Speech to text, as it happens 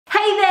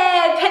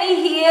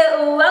Penny here.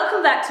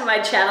 Welcome back to my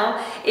channel.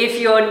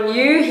 If you're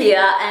new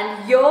here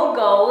and your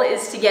goal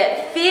is to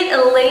get fit,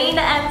 lean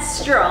and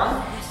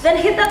strong, then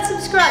hit that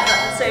subscribe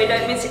button so you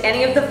don't miss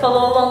any of the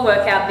follow along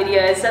workout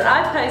videos that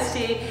I post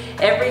here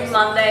every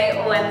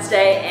Monday,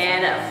 Wednesday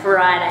and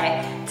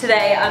Friday.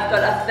 Today I've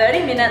got a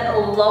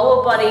 30-minute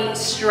lower body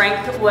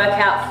strength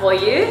workout for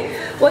you.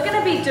 We're going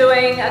to be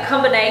doing a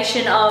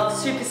combination of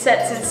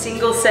supersets and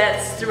single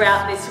sets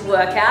throughout this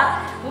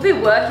workout. We'll be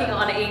working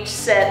on each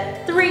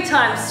set 3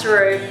 times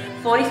through,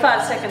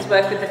 45 seconds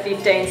work with a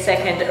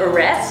 15-second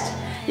rest.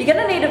 You're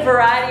going to need a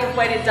variety of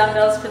weighted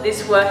dumbbells for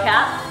this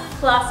workout,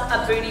 plus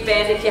a booty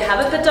band if you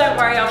have it, but don't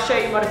worry, I'll show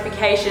you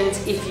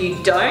modifications if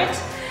you don't.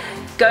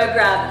 Go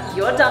grab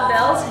your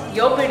dumbbells,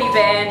 your booty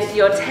band,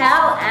 your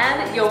towel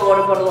and your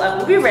water bottle, and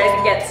we'll be ready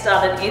to get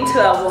started into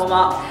our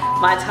warm-up.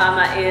 My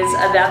timer is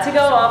about to go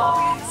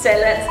off, so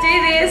let's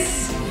do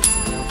this.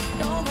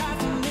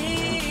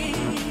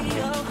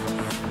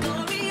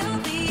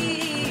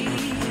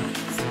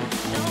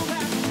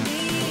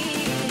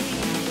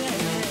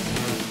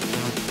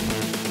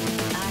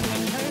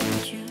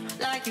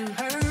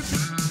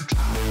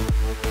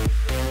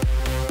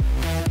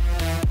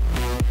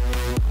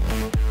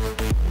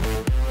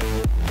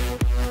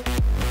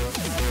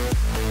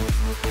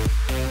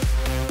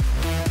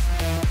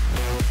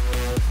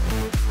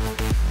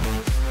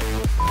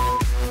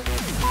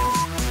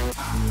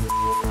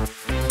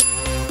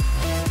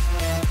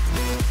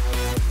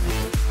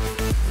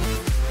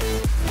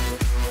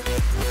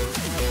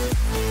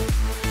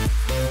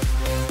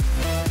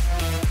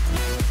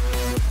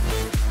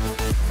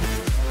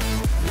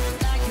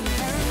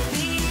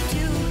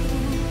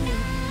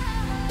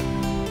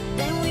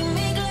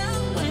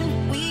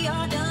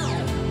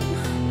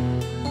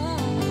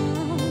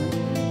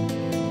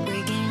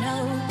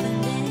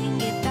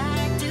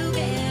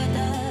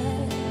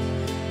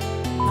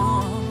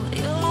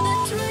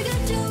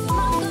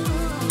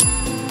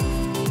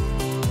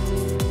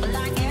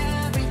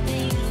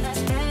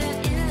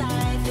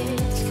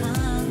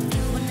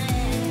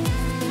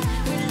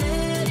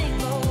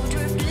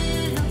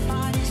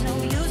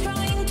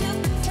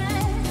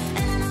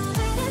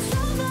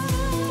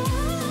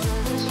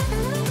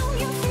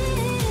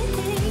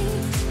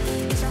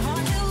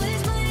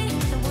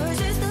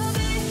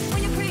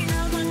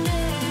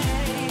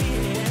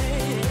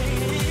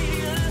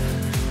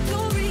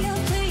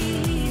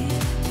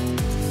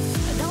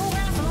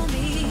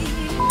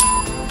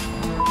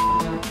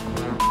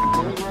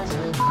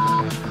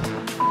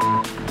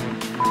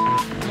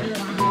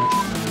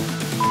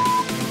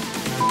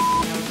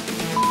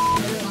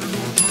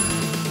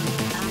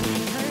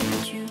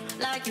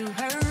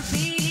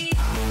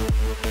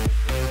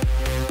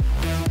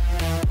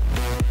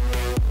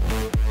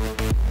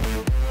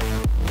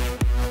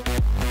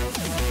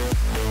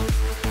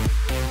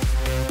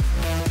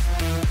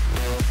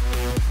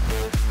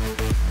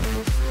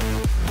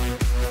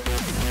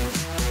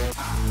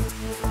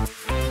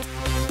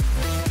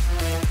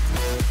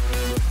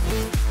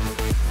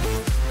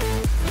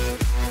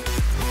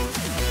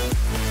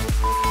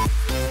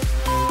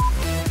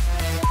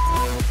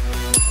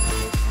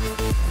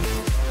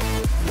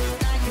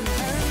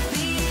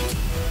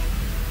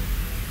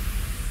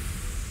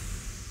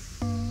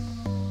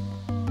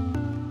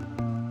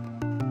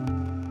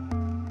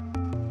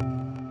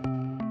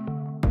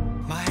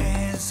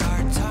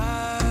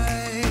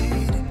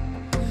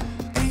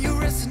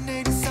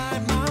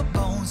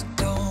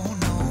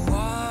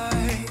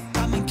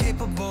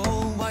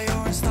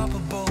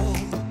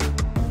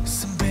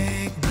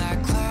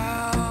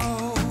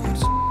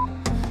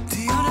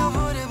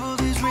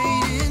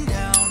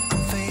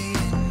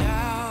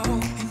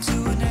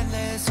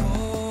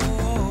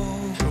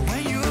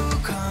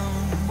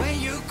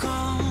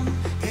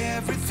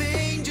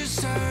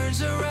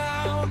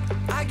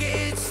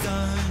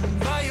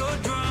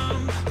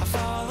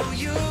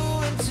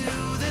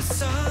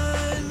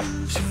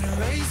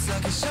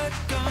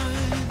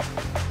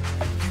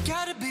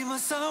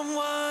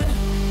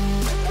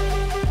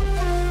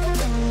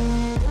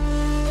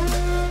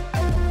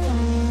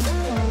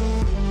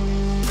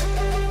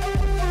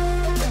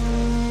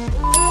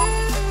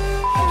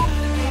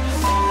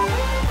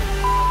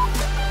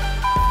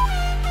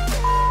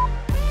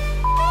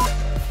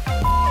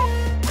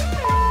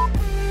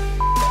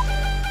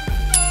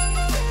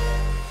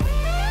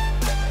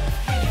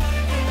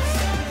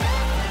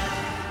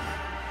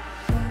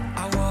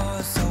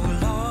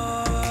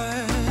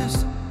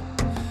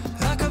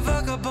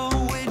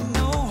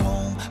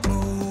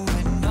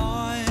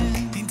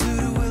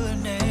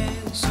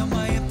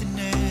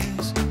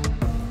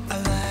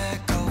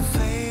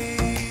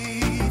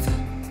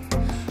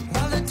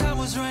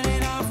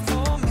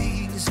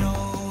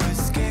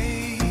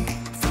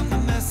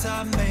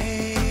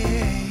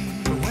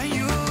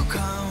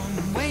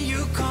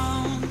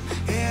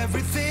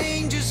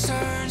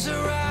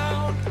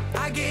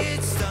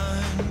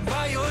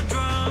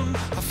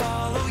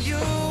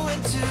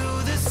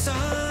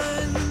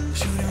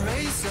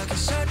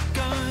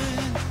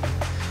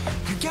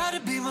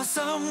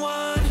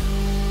 Someone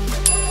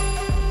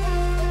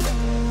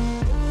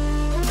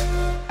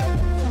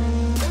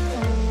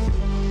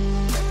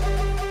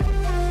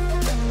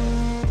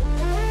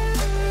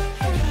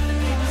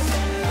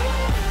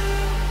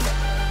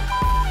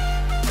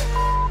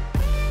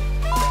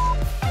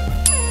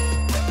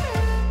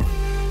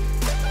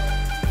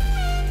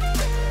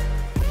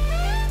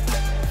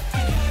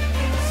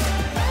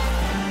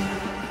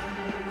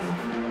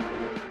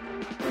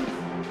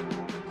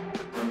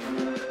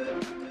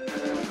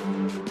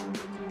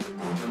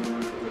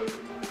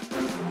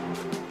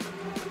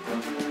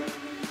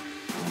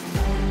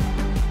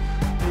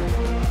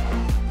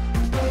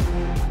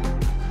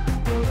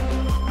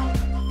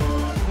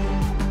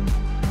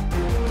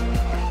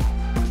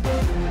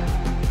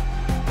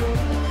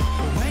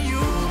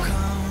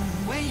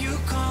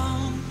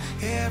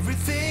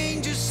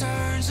everything just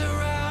turns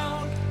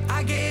around.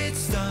 I get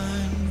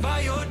stunned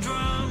by your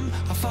drum.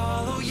 I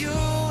follow you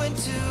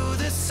into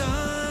the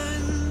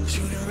sun.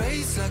 Shoot a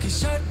race like a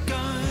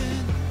shotgun.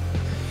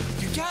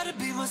 You gotta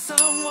be my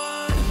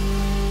someone.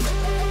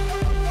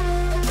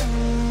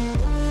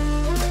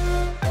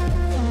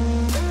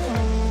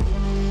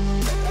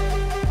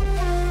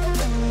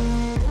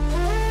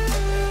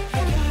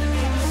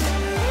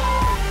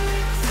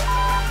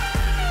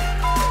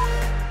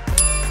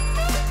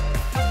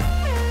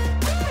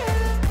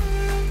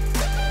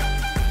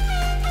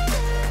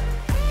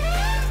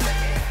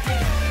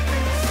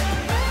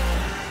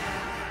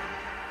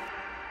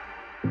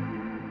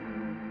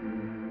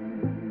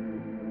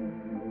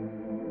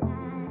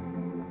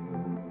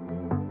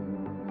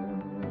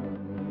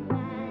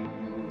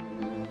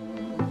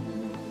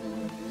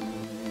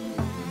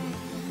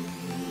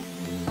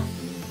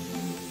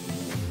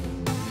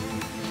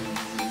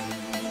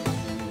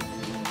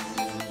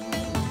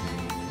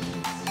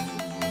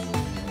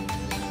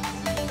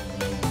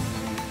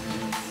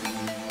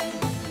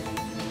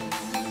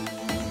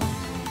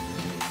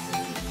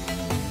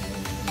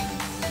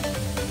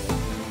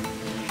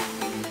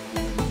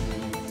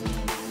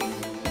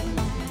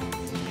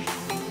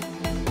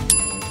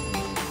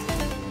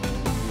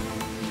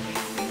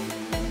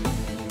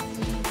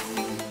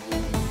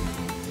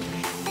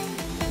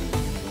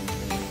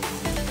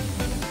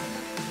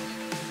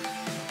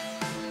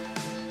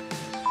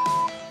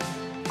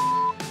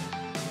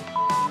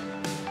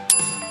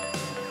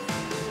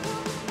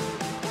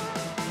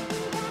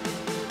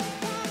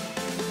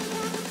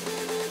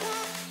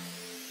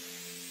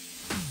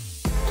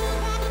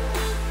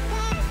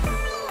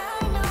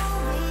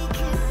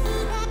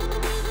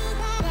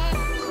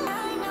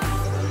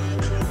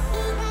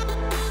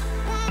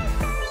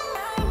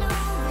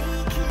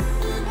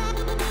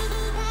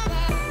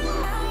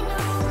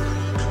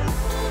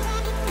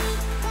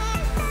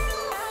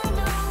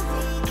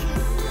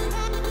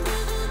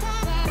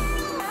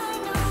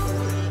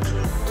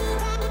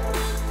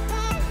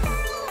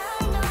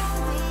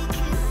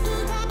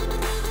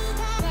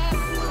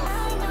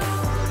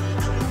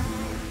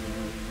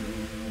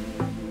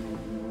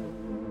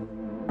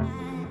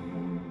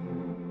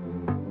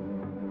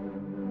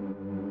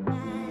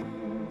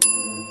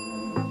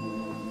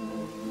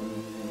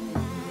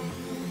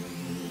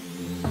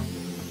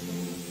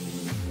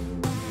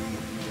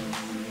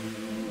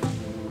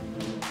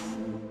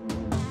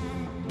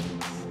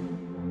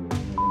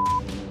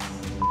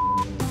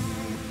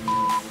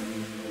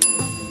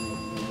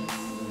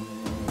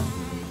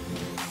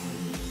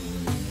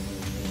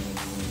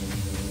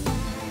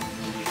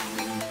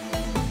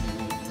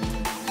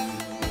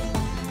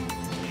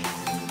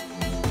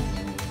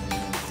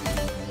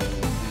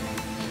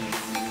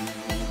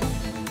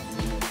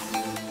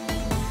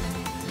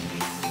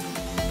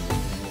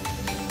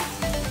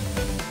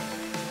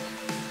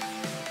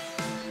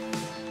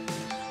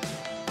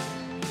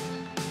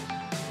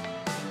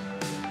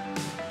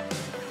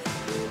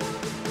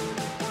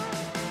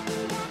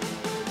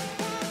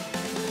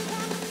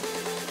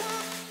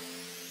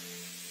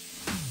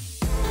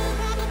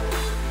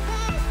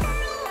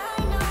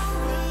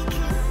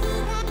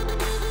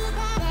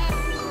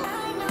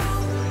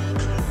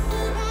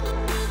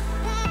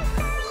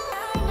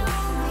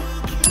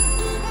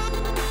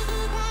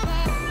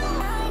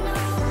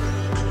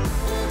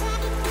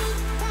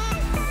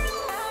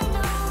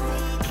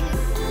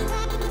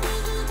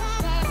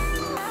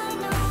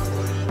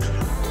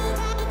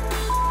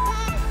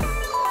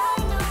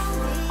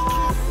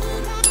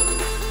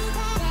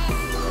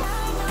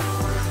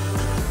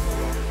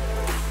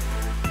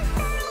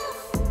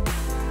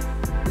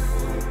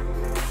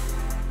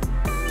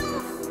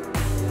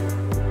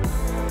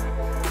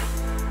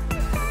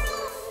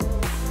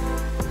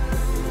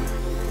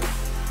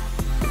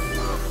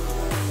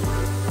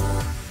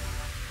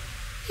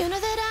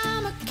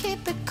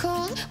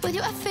 With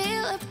you I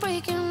feel like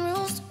breaking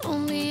rules.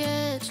 On the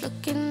edge,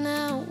 looking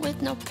out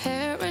with no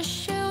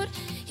parachute.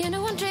 You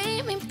know I'm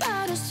dreaming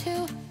about us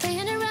two,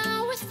 playing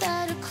around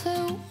without a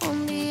clue.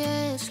 On the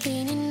edge,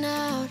 leaning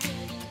out.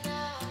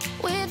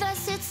 With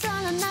us it's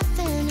all or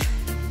nothing.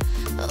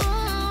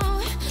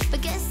 Ooh,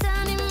 but guess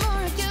I need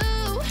more of you.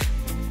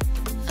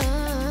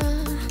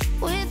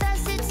 With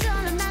us it's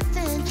all or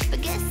nothing,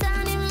 but guess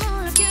I need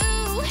more of you.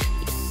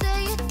 You say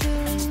it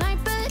during night,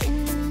 but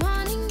in the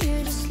morning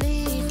you just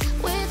leave.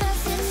 With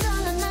us it's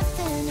all or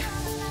nothing.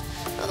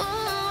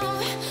 Ooh,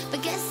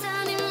 but guess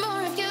I need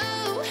more of you.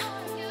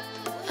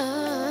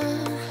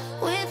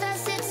 With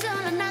us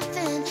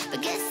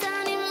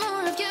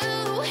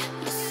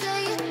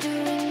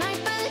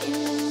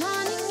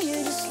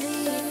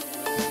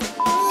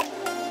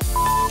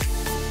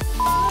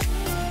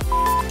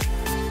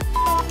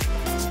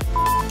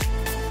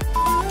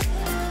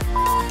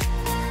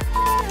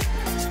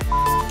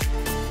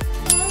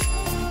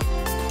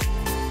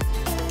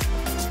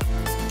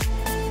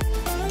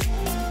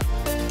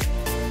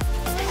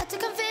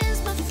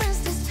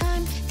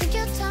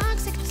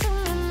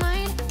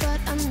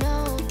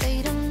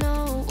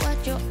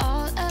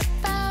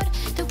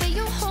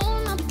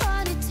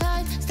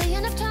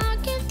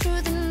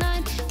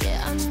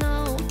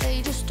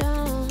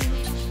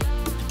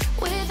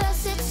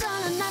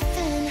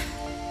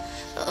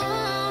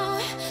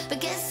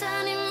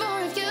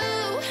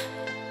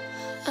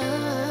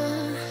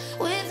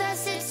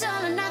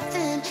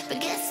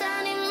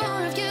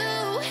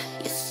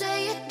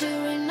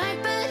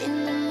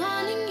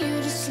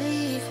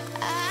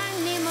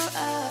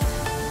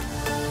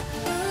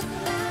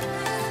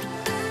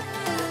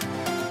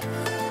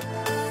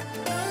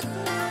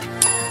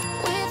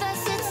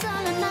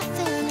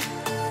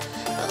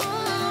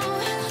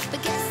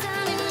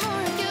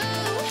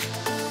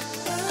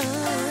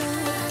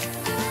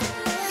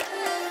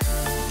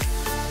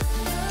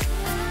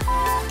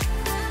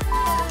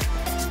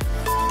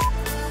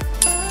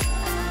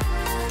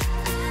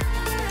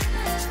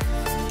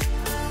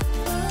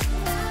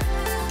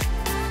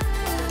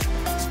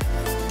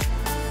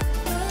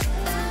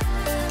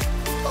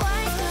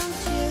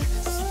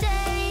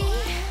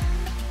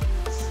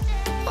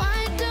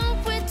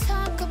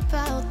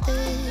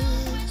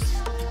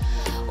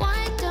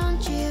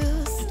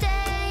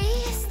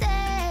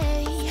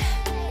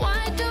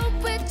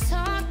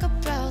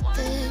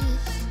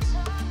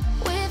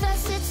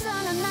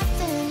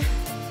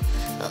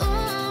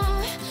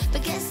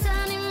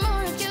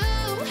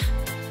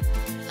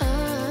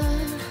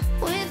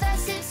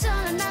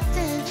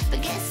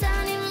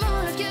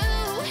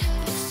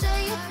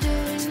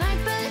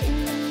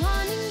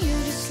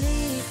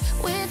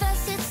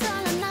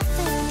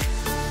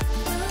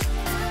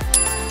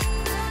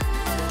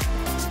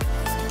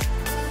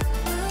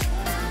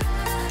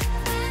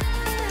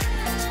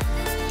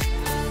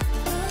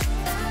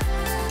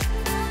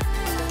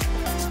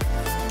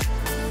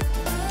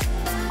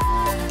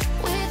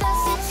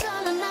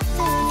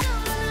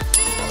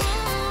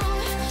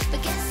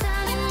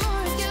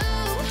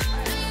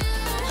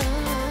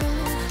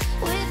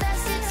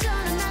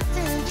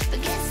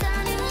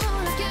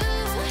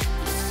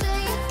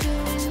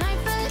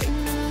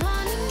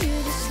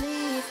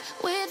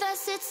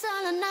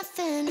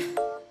again.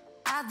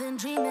 I've been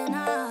dreaming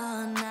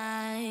all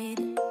night,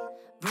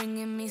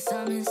 bringing me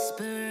some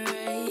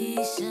inspiration.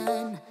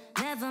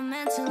 Never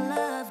meant to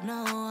love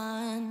no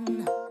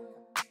one,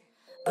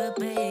 but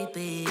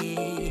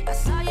baby, I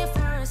saw you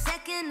for a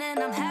second and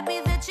I'm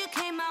happy that you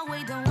came my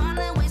way. Don't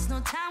wanna waste no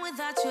time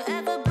without you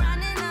ever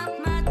brightening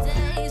up my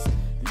days.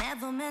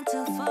 Never meant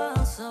to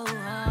fall so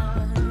hard.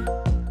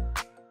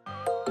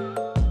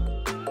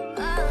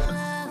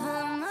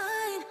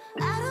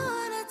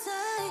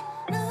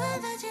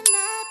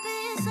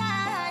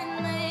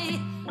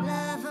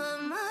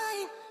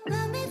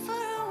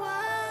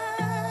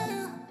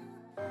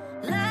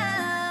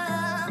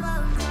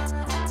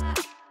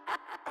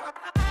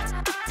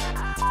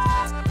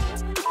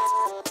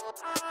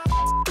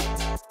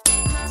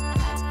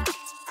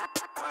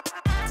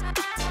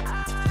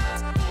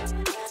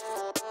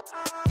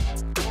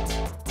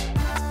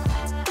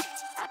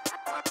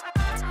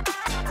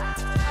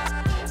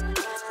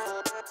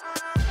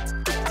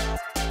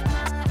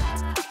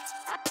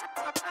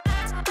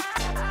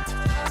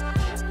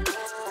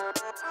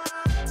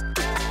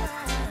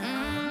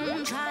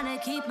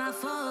 Keep my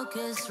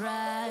focus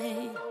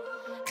right.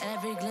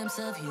 Every glimpse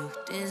of you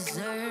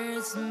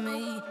deserts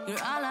me.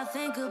 You're all I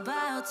think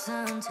about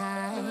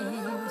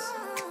sometimes.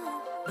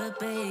 But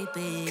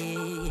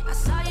baby, I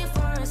saw you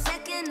for a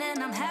second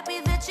and I'm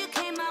happy that you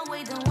came my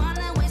way. Don't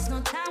wanna waste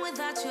no time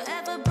without you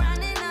ever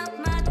brightening up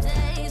my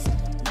days.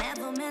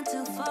 Never meant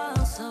to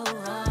fall so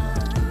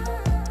hard.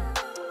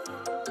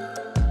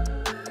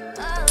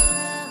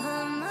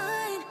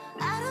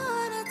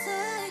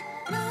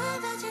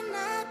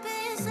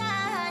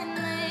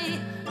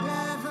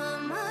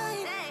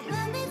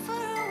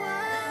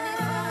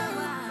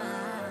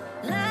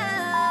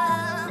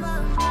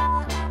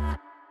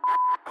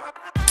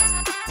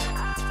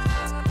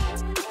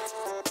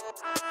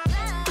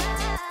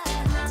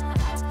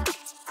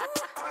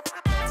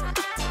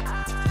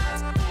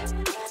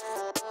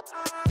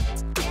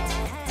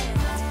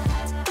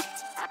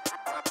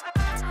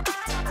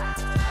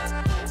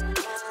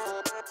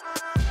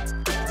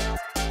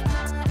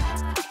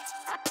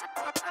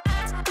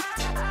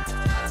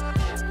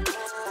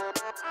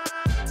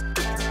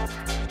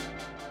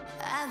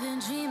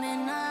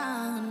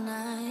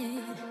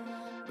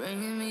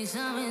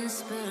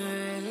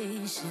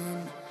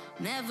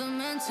 Never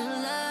meant to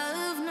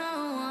love no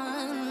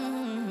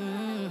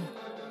one.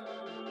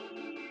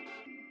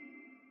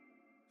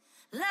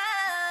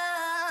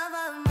 Love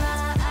of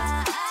mine.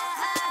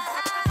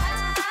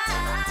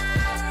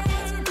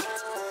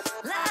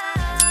 Love of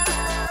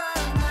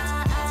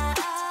mine.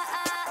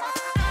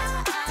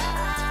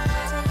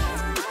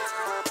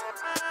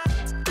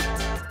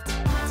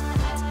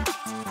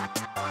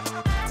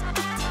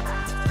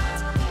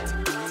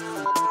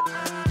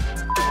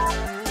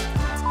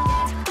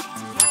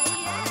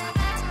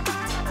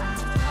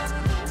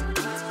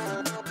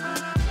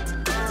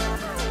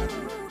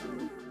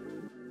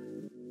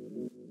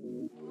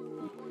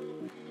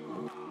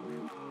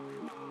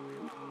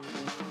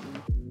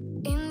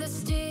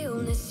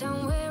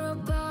 Somewhere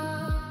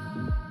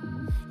above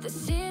the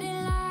city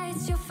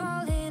lights, you're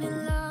falling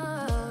in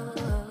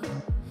love.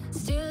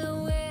 Still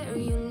aware,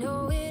 you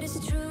know it is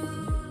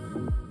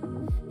true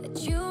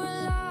that you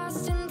were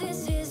lost and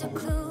this is a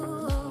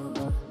clue.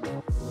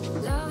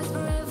 Love is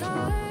forever,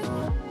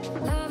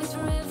 love is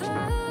forever.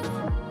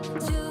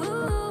 To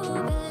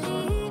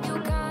believe you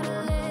gotta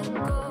let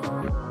go.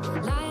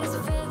 Light as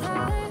a feather,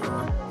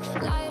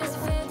 light as a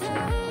feather.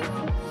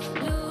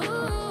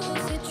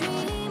 Lucid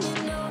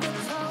dreaming over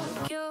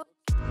Tokyo.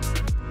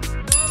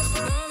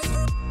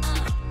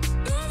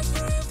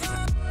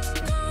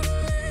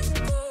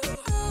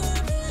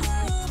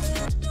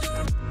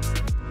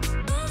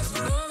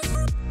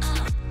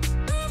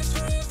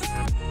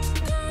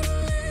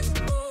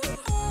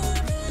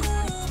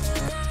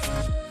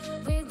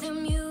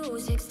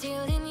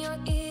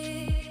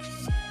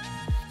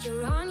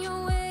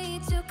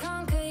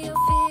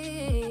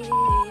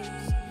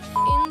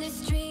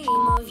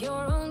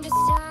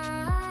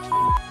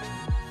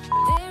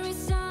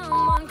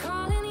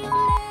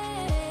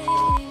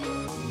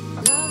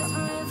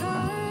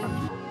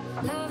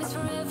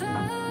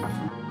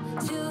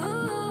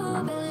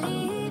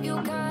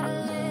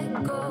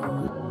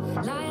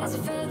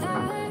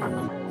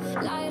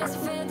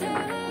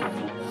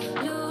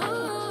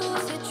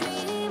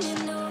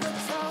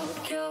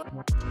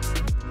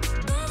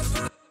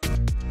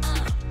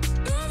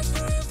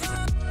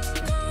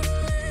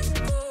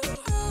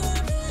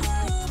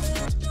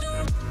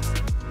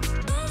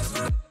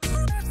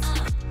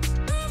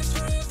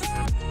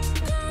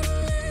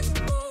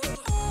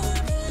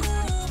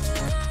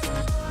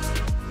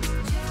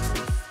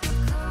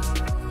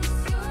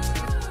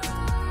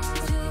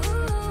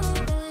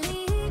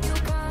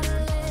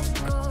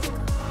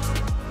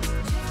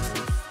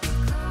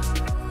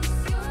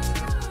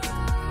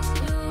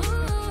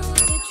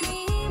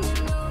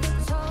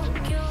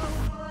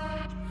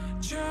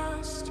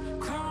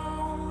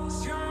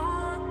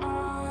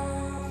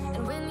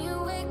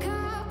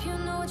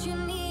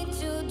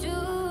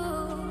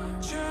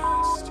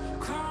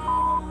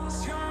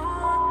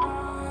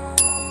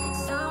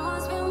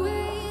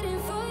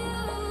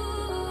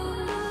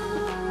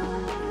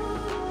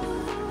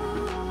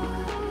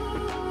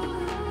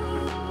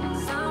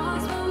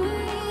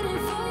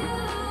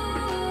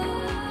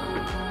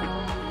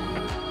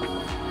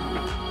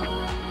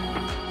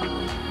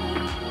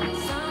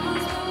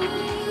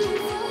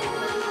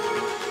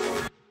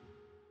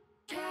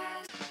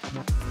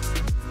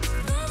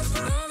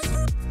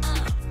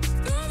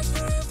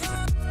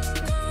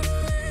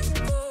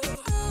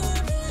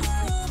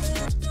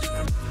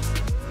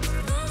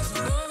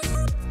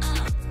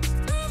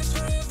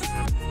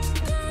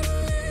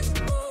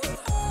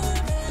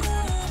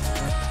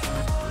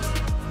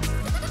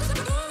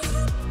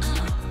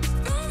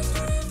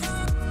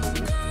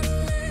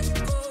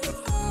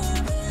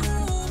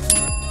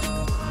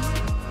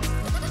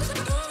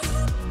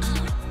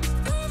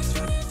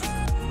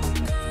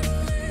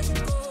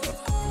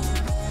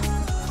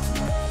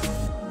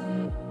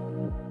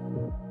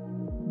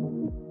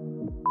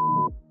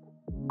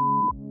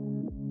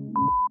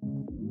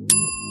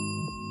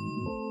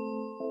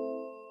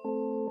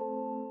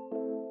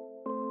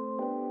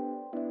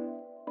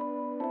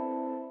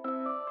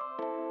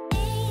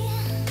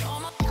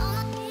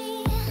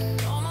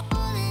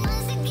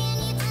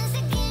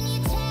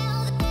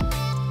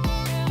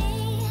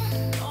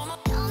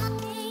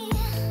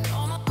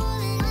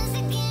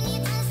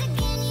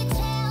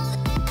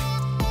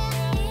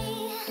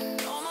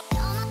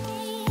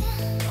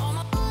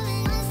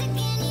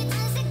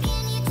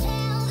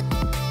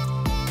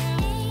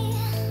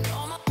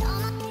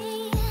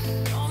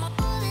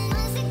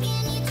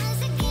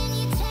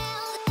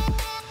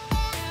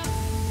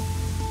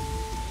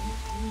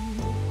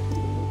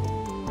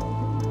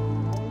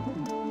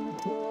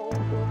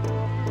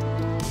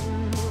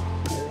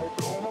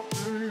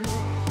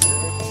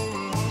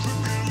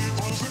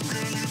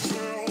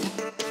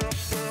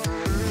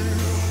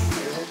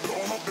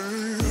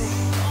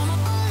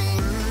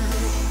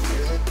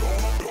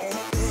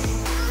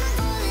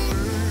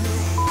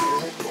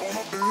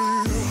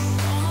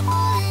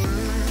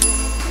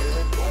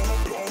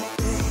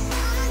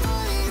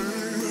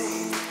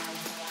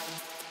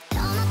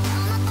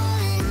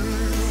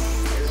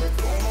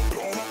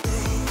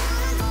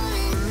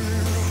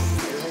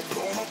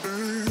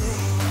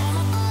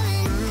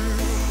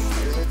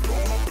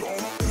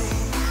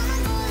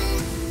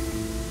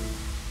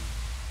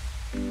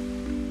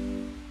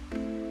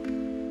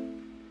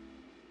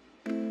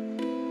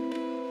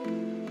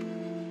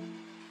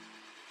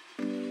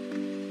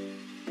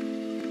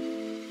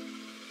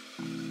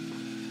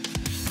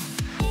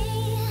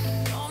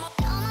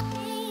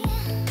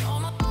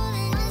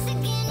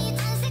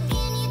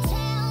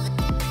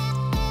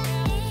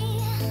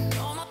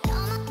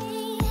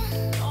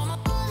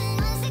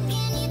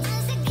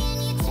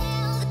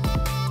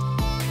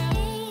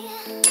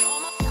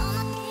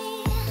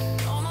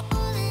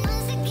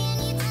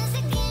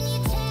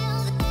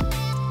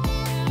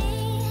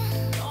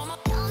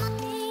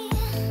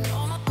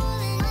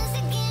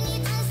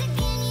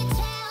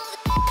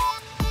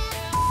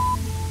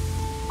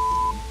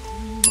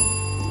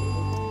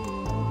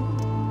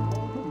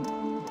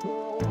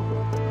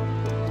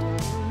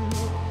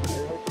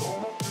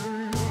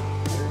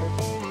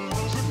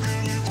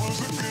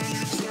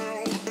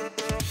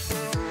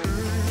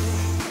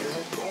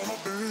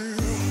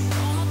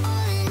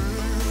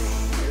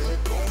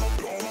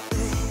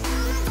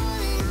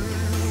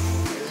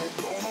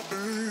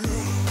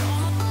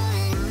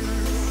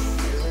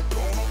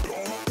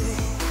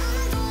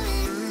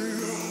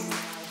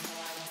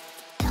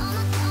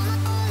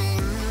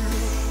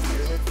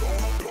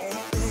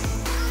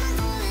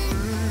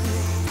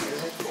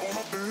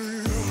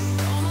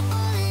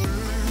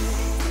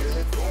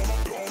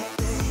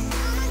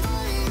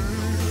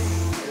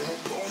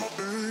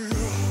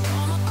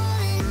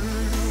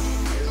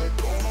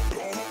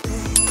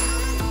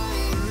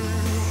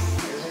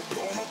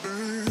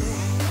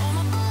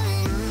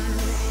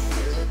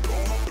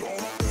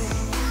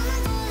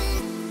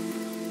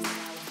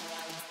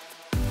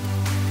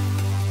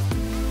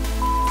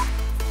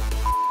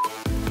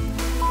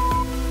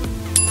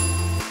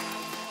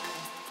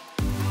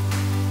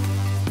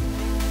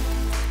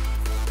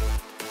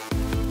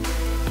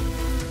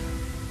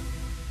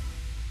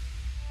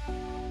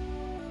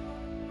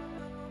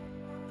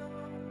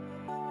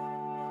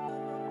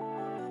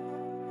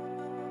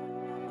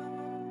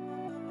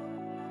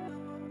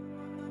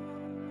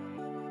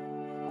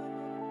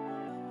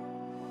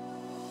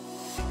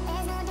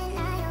 There's no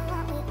denying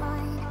what we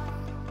want.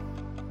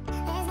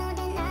 There's no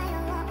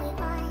denying what we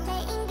want.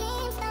 Playing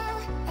games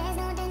though. There's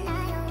no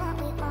denying what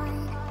we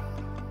want.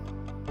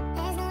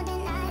 There's no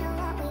denying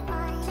what we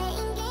want.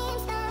 Playing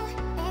games though.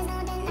 There's no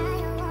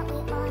denying what we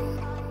want.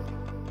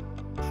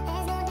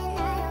 There's no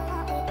denying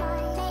what we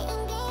want.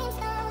 Playing games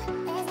though.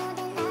 There's no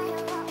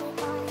denying what we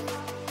want.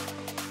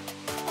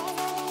 There's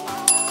no denying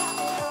what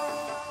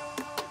we want.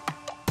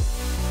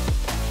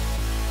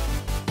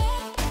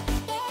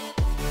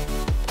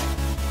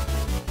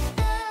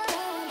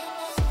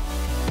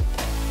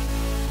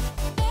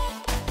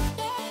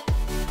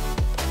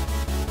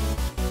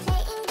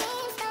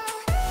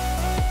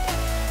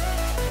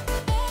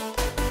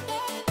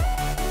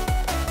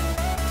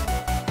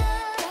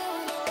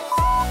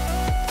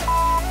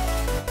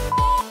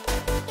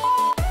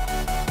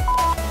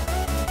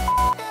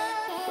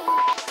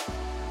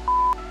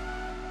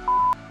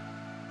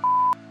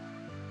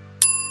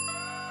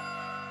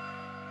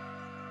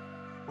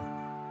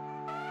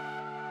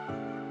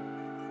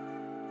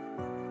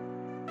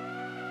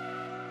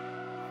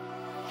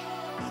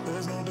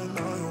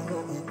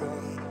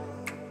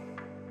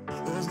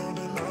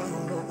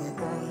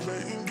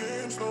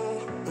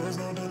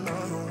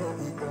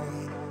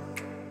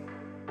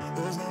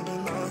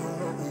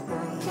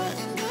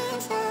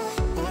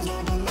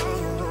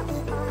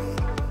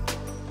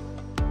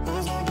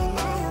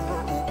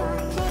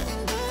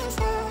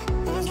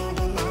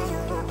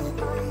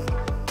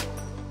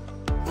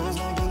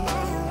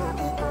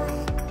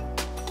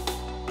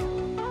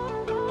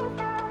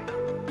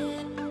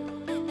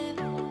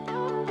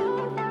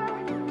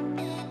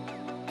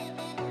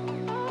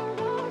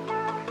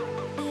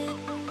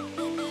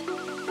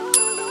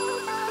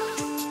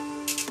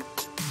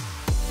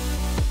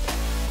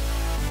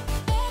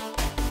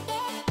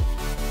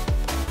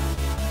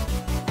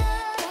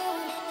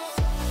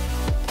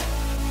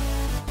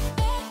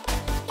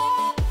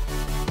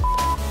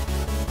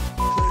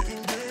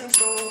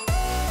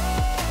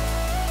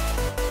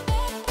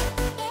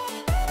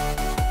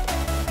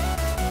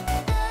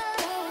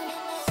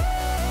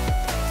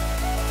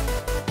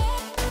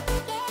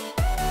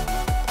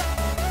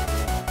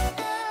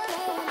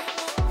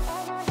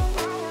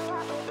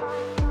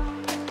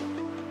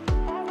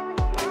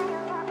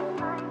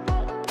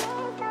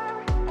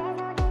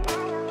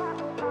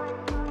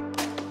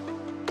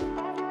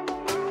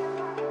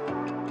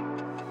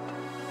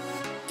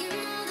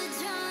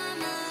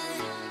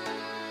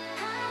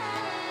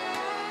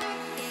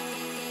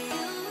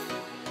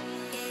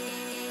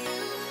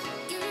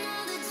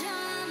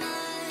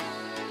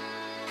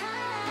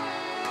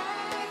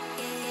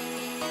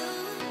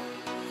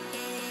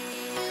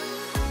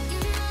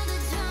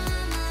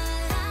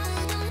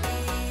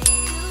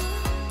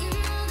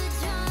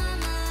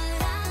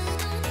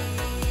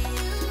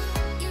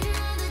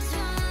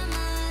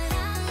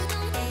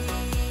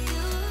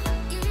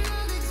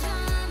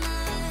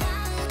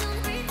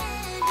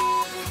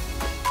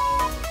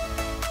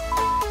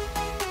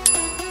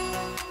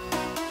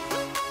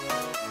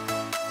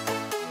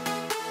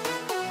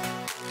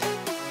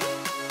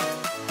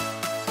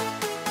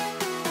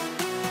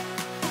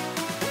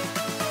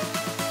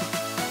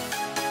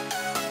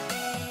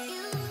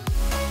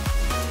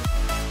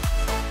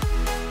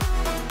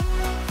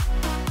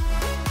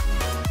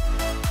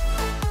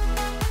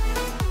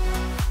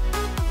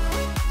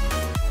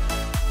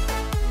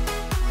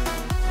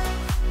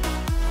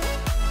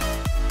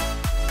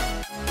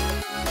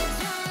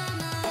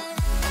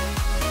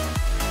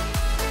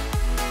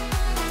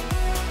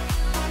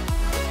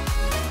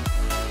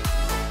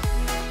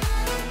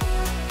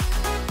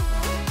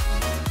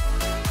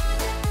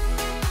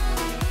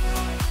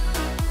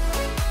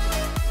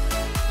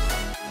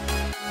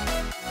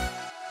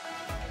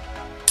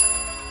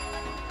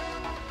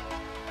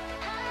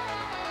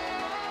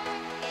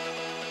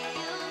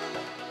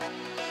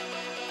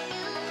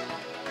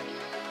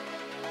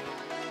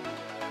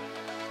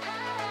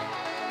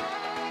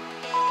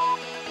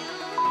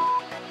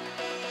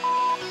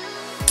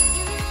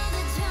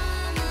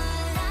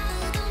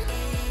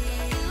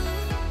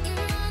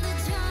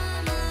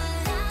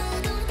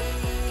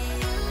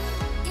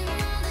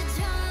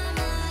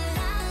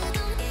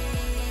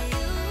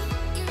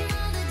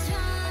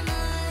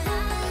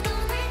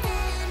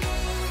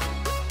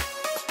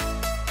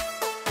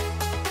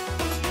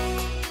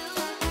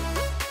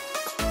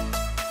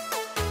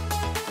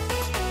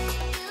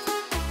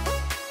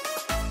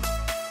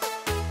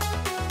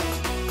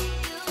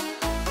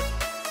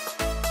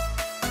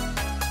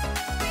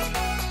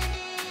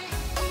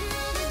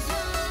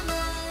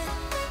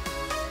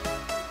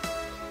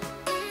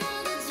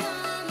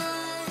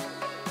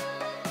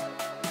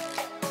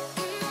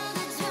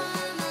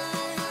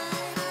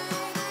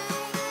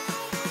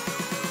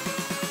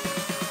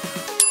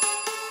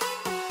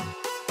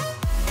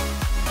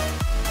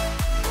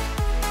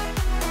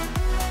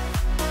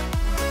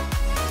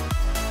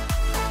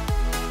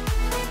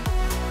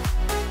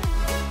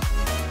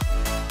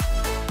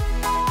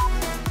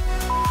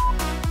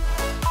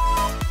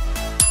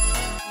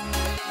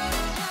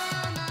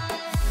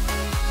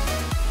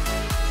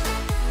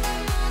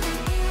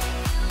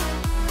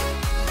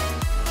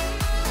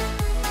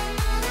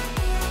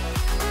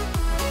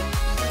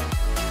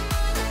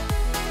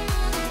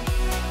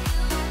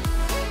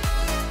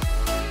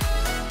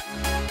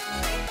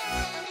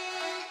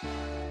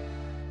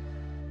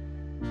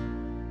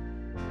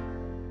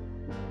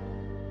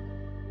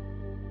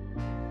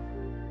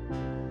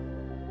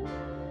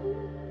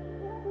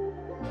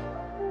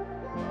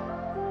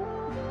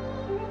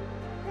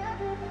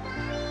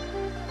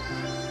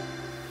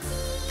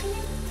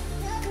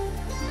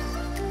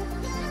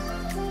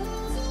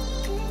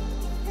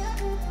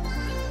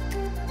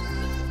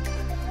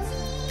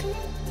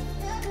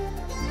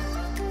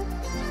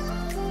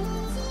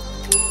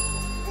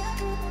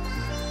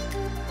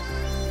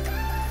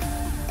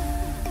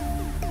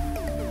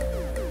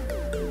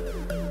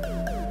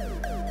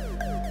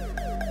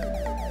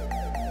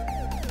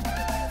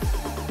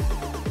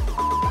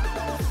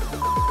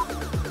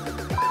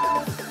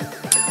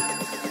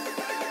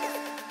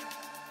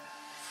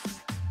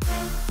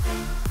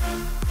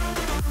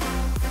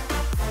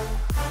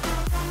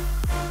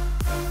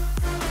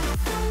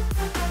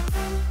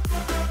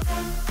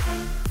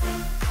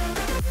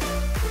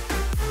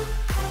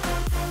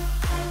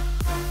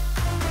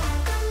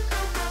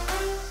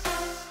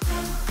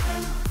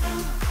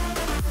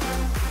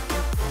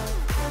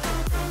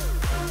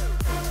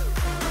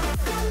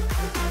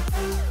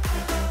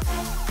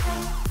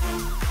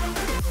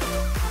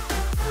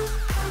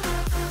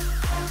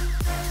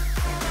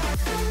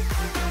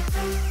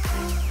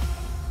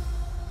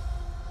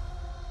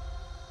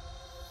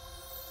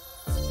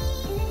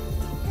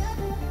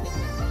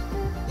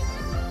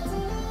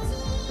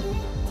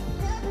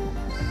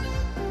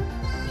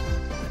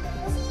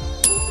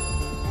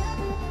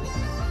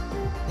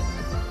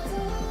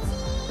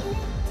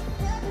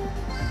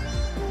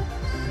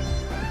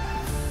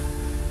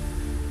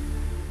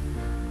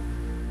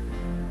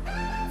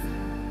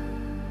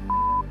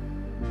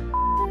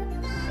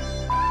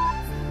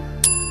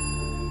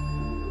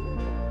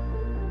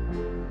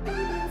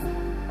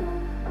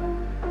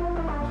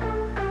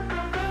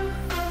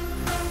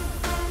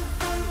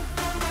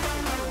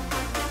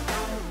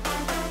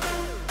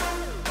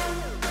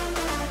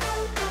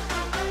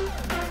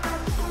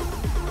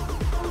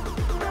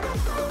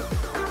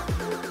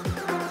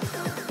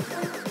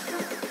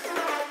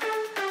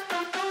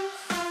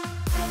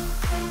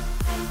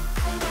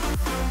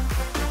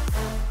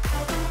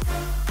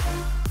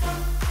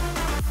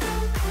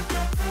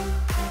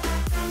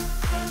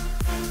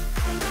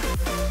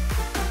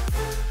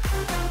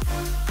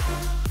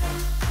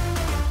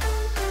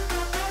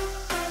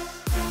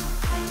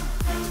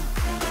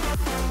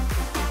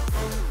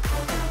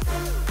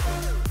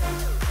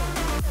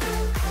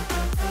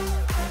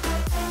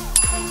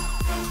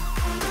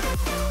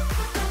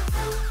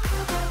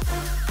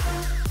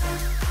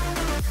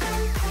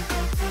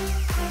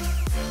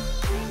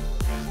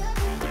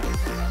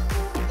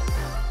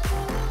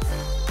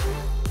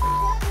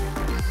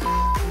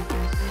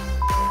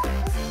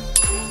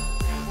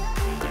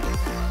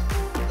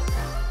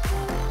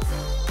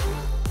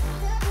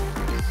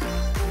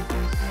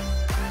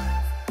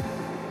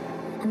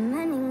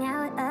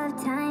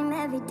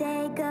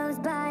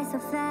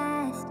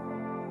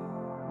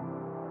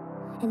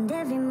 And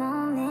every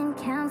moment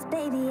counts,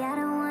 baby, I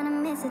don't wanna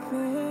miss a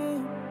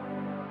thing.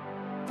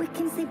 We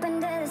can sleep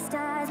under the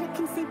stars, we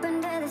can sleep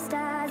under the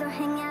stars, or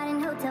hang out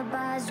in hotel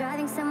bars,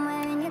 driving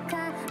somewhere in your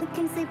car. We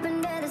can sleep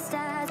under the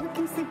stars, we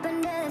can sleep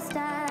under the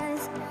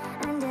stars,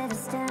 under the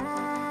stars.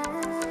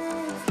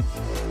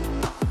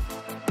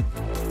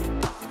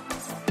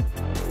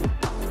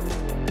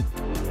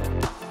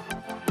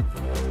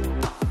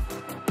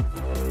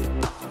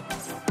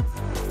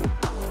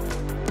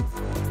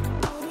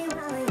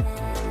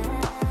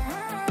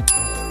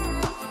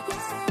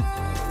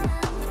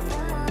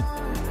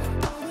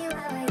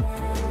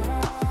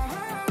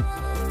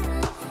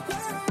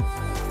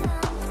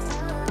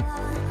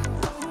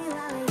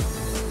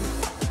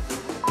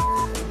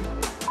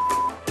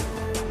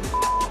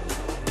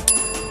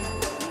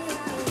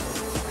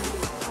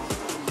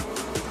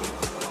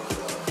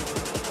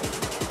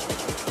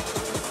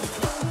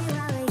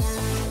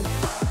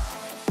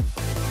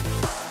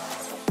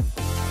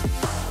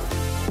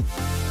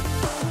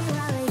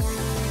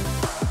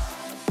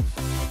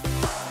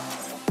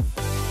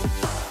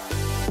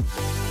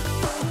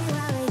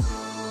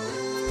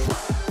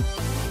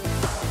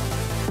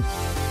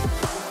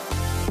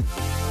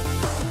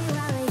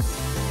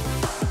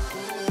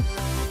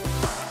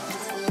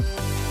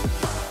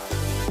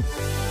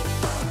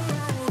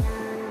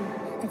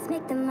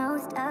 The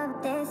most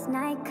of this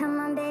night, come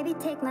on baby,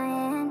 take my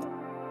hand.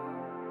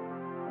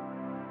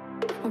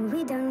 And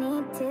we don't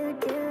need to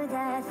do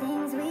the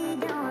things we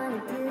don't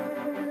want to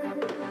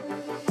do.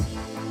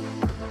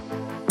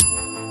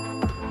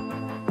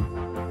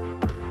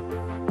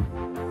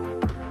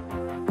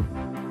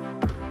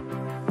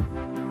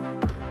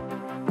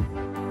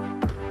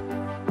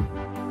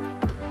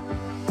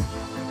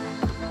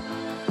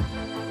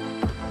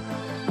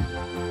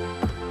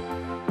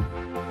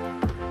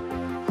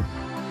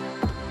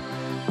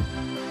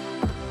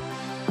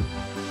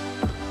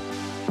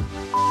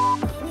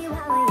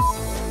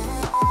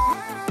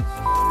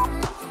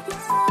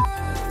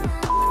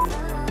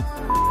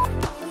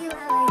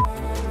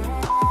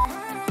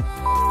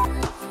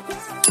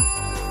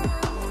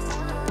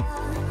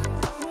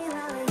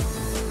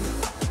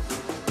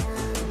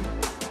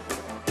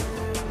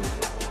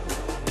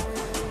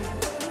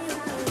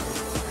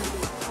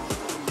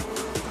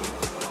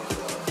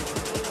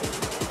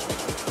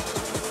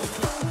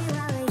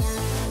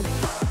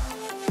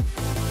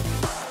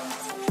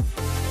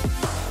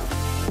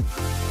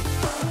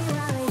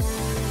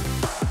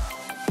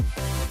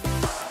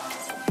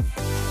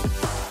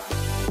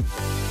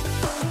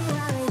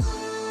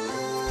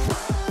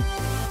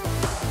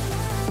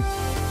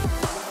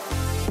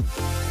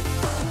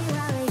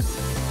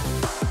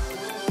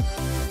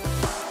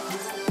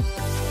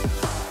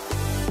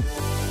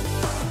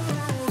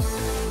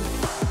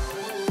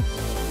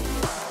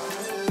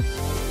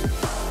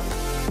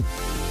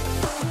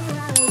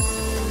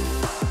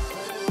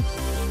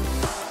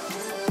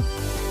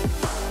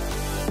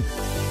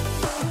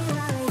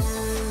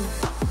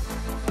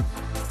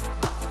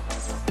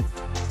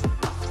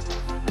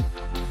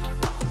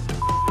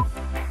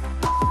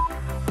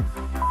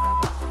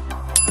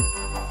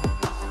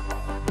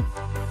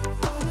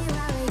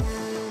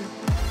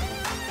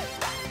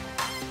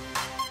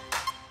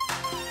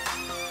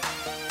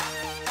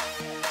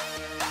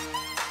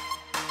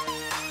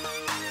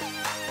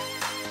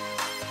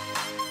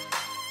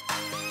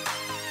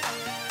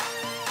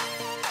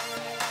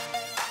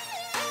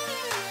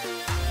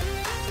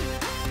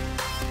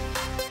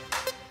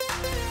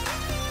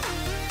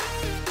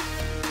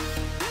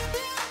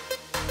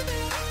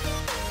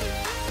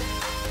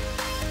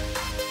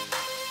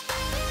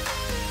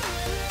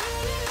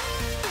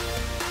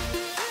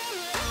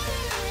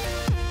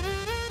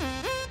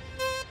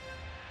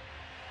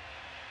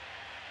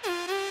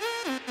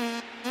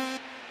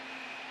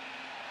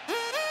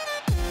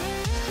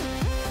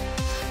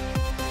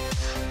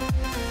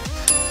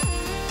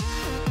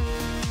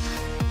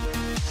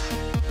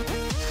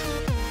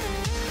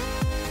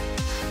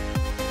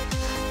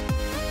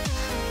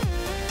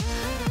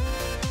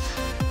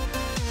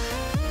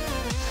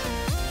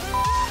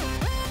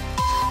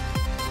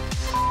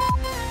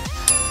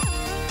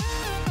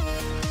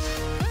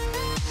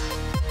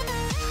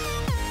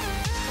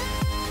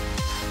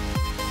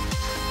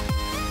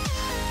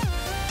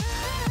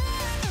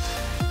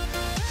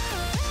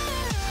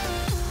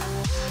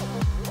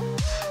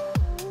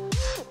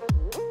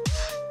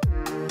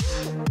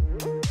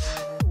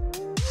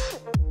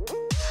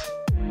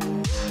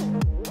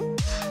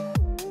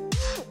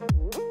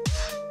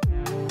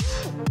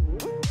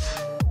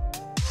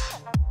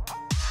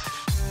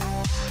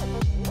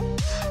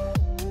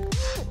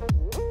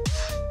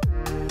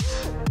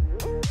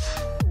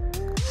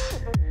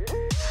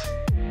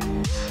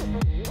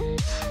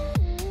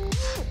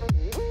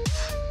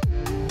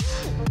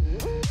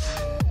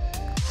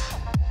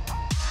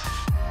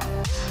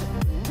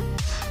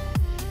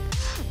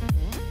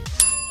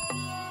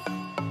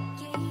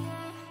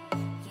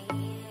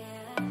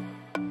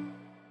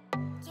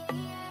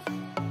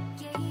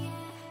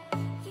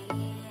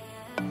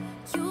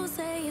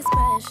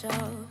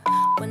 special.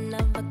 one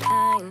of a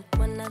kind,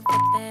 one of the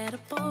better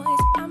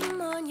boys. I'm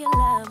on your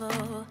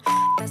level,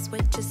 that's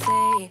what you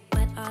say,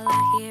 but all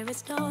I hear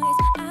is noise.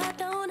 I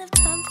don't have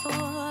time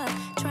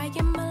for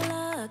trying my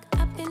luck.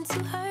 I've been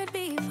too hurt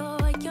before.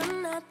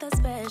 You're not that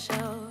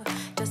special,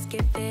 just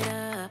give it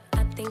up.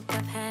 I think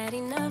I've had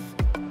enough.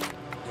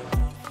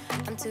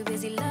 I'm too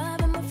busy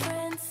loving my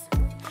friends.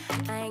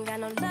 I ain't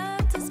got no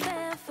love to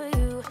spare for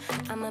you.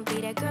 I'ma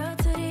be that girl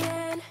to the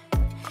end.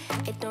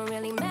 It don't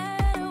really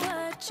matter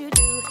what you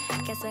do.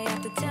 Guess I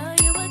have to tell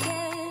you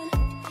again,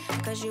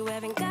 'cause you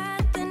haven't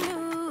got the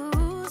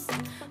news.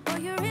 Oh,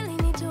 you really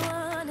need to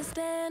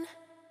understand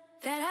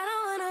that I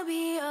don't wanna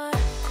be your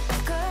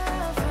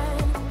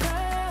girlfriend,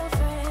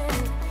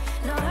 girlfriend.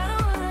 No, I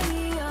don't wanna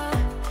be your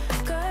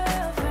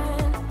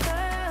girlfriend,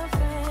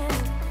 girlfriend.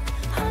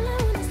 All I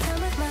want is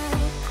time with my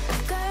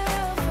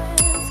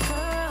girlfriend's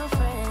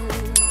girlfriend.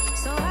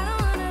 So I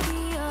don't wanna be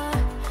your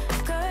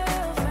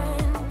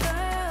girlfriend,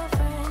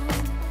 girlfriend.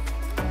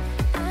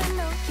 I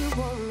know you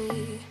want me,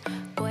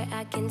 boy,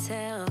 I can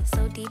tell.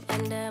 So deep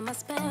under my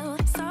spell.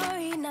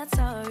 Sorry, not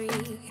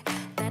sorry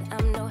that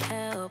I'm no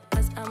help,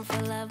 'cause I'm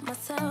full of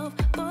myself.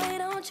 Boy,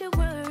 don't you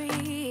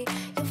worry,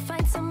 you'll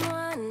find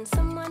someone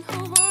who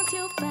wants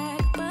you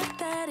back, but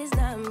that is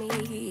not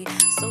me.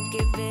 So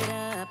give it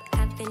up,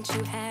 haven't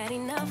you had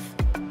enough?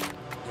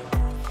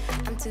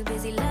 I'm too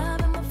busy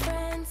loving my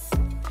friends.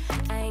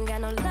 I ain't got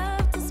no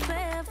love to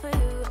spare for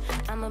you.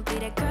 I'ma be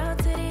that girl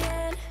to the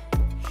end.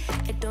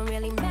 It don't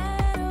really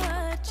matter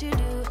what you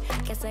do.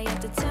 Guess I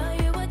have to tell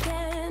you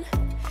again,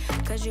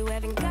 'cause you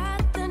haven't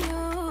got the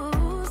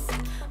news.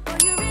 Oh,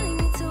 you really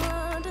need to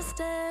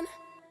understand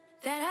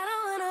that I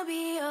don't wanna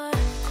be your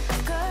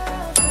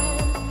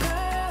girlfriend,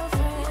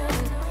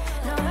 girlfriend.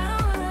 No, I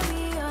don't wanna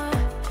be your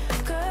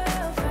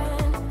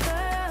girlfriend,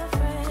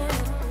 girlfriend.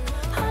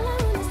 All I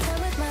want is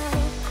time with my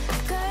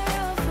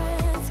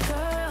girlfriend's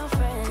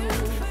girlfriend.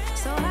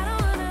 So I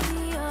don't wanna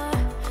be your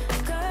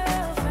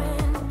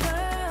girlfriend,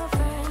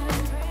 girlfriend.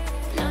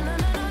 No, no,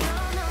 no, no, no,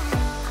 no,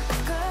 no.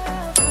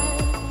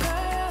 Girlfriend,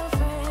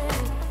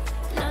 girlfriend.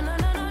 No, no,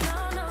 no, no, no,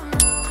 no,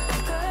 no.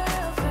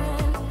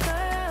 Girlfriend,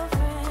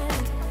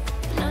 girlfriend.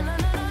 No, no,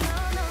 no, no, no,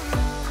 no,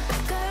 no.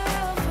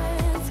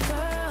 Girlfriend's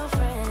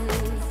girlfriend.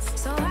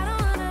 So I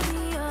don't wanna be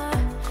your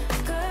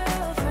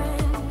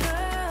girlfriend,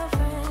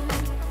 girlfriend.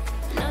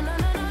 No, no,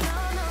 no, no,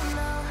 no, no,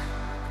 no.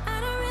 I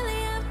don't really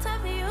have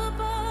time for you,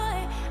 boy.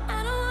 I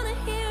don't wanna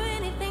hear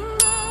anything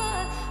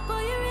more.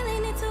 Boy, you really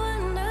need to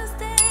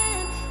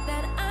understand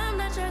that I'm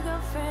not your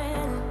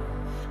girlfriend.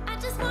 I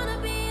just wanna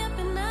be up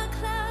in the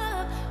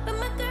club, but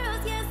my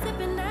girls, yeah,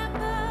 sipping that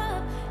pub.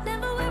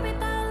 Never worry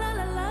about la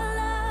la la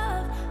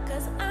love,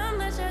 'cause I'm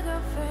not your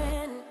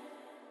girlfriend.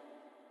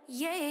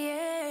 Yeah,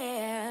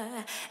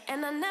 yeah. And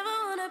I never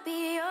wanna be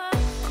your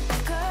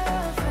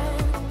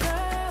girlfriend,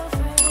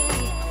 girlfriend.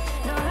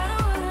 No, I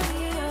don't wanna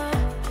be your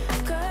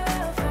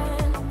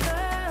girlfriend,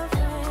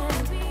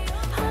 girlfriend.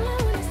 All I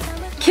want is time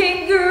with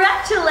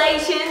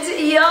Congratulations,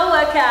 your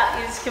workout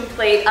is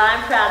complete.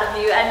 I'm proud of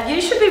you, and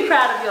you should be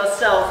proud of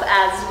yourself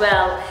as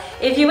well.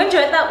 If you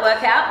enjoyed that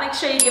workout, make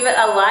sure you give it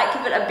a like,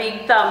 give it a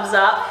big thumbs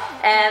up,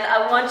 and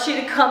I want you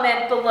to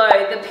comment below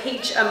the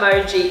peach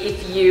emoji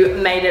if you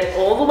made it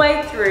all the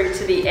way through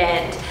to the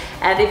end.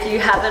 And if you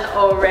haven't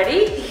already,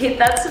 hit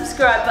that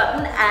subscribe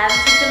button and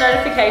hit the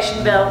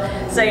notification bell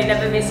so you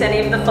never miss any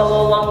of the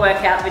follow along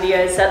workout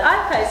videos that I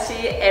post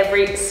here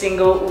every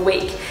single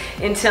week.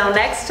 Until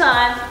next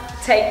time,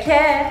 take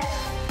care.